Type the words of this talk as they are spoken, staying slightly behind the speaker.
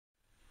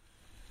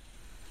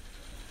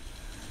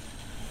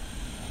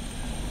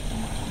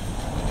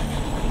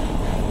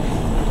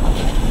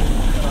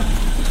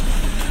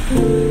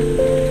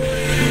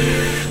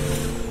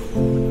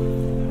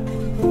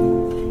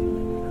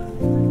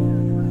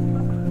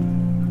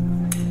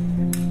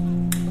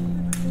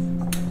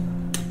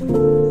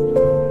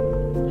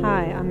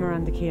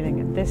Keeling,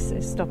 and this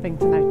is Stopping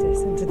to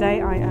Notice. And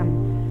today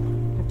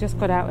I've just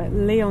got out at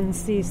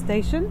Leigh-On-Sea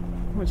station,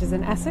 which is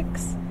in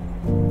Essex,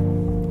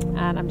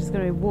 and I'm just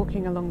going to be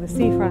walking along the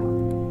seafront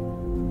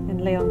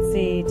in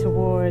Leigh-On-Sea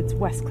towards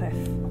Westcliff.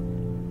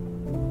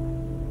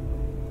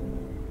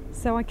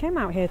 So I came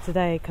out here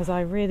today because I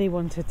really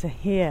wanted to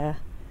hear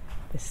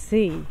the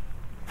sea.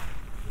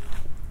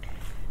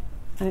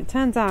 And it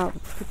turns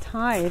out the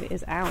tide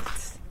is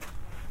out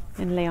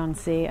in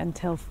Leigh-On-Sea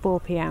until 4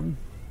 p.m.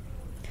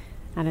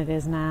 and it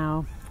is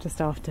now just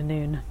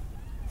afternoon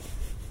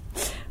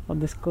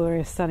on this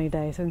glorious sunny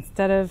day. So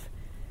instead of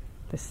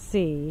the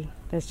sea,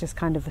 there's just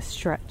kind of a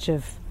stretch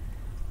of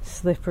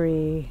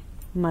slippery,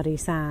 muddy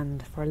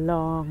sand for a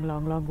long,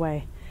 long, long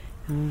way,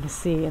 and the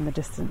sea in the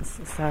distance.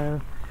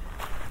 So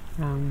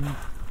you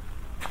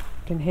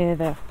can hear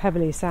the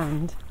pebbly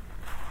sand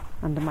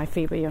under my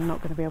feet, but you're not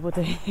going to be able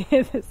to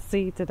hear the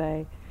sea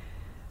today.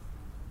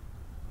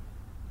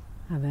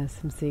 And there's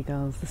some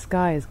seagulls. The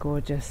sky is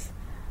gorgeous.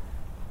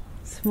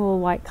 Small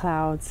white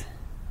clouds,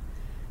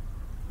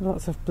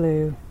 lots of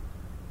blue,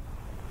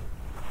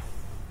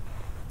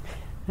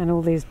 and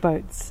all these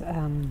boats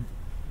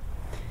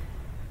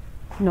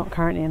not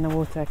currently in the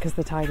water because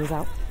the tide is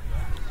out.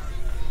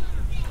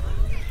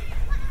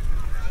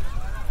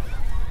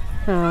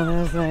 Oh,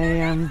 there's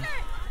a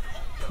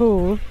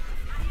pool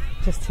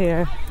just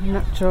here,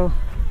 natural.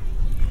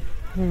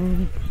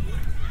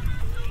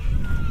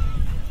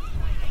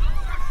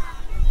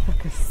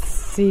 Like a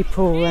sea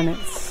pool, and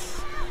it's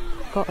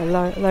got a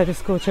load of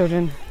school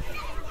children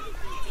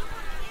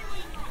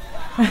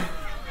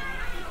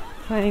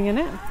playing in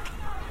it.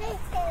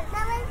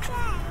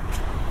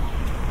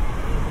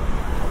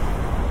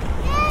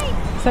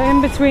 So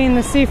in between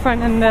the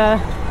seafront and the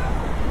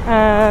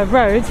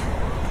road,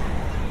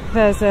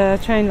 there's a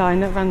train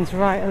line that runs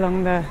right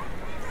along the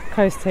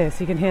coast here,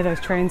 so you can hear those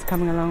trains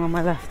coming along on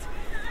my left.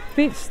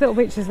 Little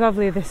beach is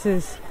lovely. This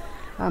is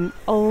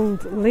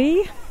Old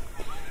Leigh,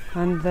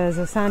 and there's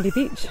a sandy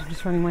beach. I'm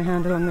just running my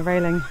hand along the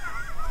railing.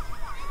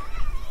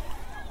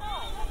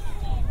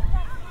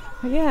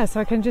 But yeah, so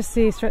I can just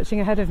see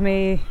stretching ahead of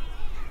me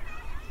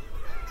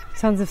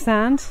tons of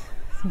sand,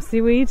 some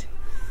seaweed.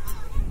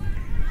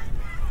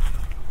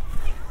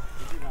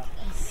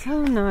 It's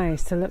so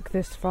nice to look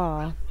this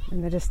far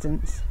in the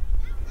distance.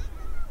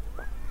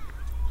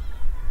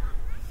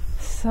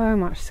 So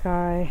much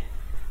sky.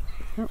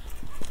 Oh.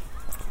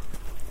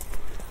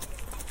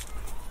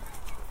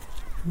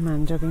 The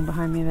man jogging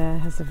behind me there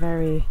has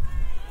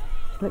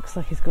looks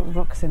like he's got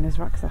rocks in his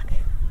rucksack,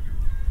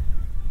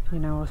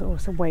 or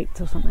some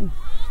weights or something.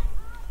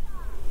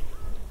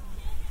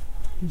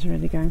 He's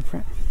really going for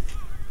it.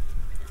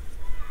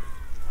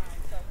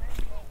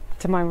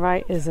 To my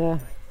right is a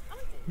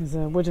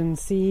wooden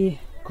sea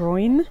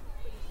groin.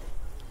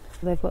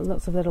 They've got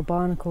lots of little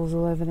barnacles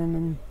all over them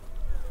and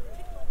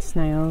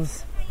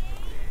snails.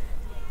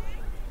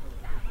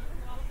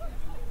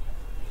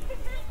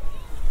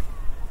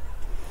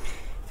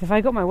 If I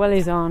got my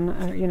wellies on,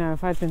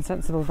 if I'd been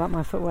sensible about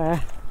my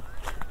footwear,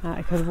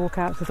 I could walk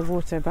out to the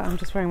water, but I'm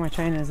just wearing my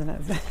trainers and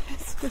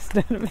it's just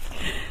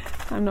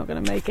I'm not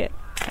going to make it.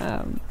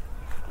 But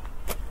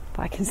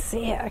I can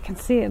see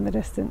it in the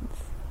distance.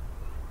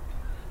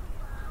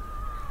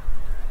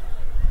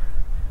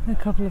 A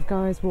couple of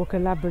guys walk a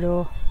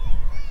Labrador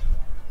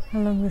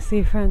along the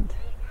seafront.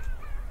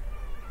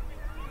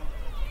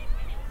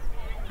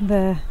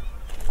 Their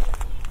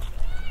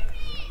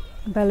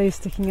belly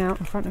sticking out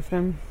in front of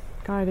them,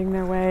 guiding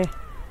their way.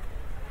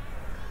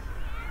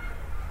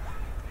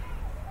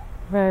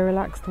 Very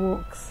relaxed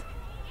walks.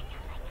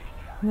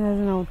 And there's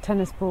an old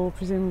tennis ball,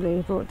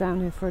 presumably brought down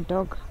here for a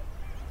dog.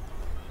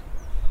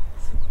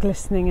 It's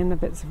glistening in the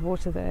bits of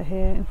water that are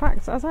here. In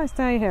fact, as I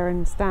stay here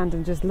and stand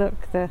and just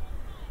look, the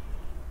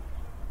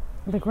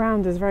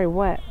ground is very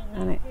wet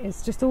and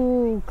it's just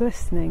all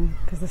glistening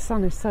because the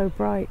sun is so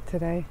bright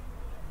today.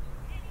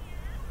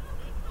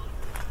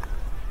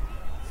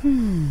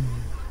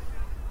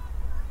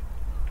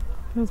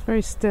 Feels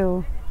very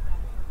still.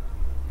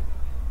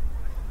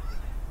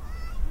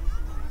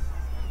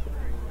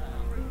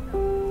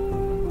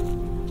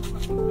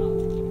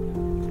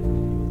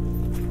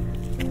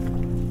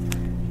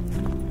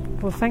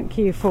 Well, thank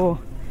you for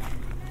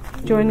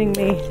joining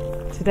me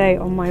today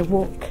on my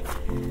walk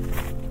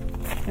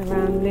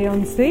around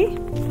Leigh-On-Sea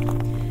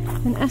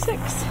in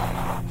Essex.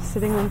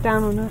 Sitting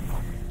down on a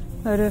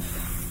load of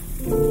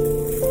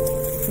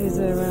these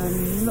are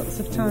lots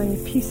of tiny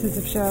pieces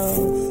of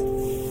shells.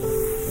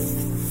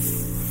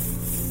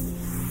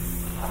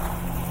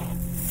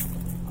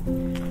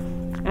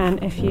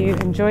 And if you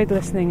enjoyed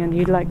listening and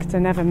you'd like to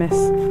never miss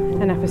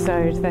an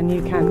episode, then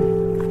you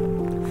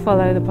can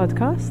follow the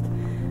podcast.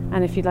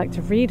 And if you'd like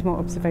to read more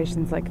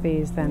observations like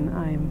these, then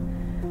I'm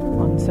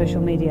on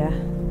social media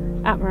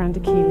at Miranda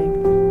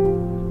Keeling.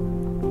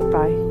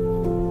 Bye.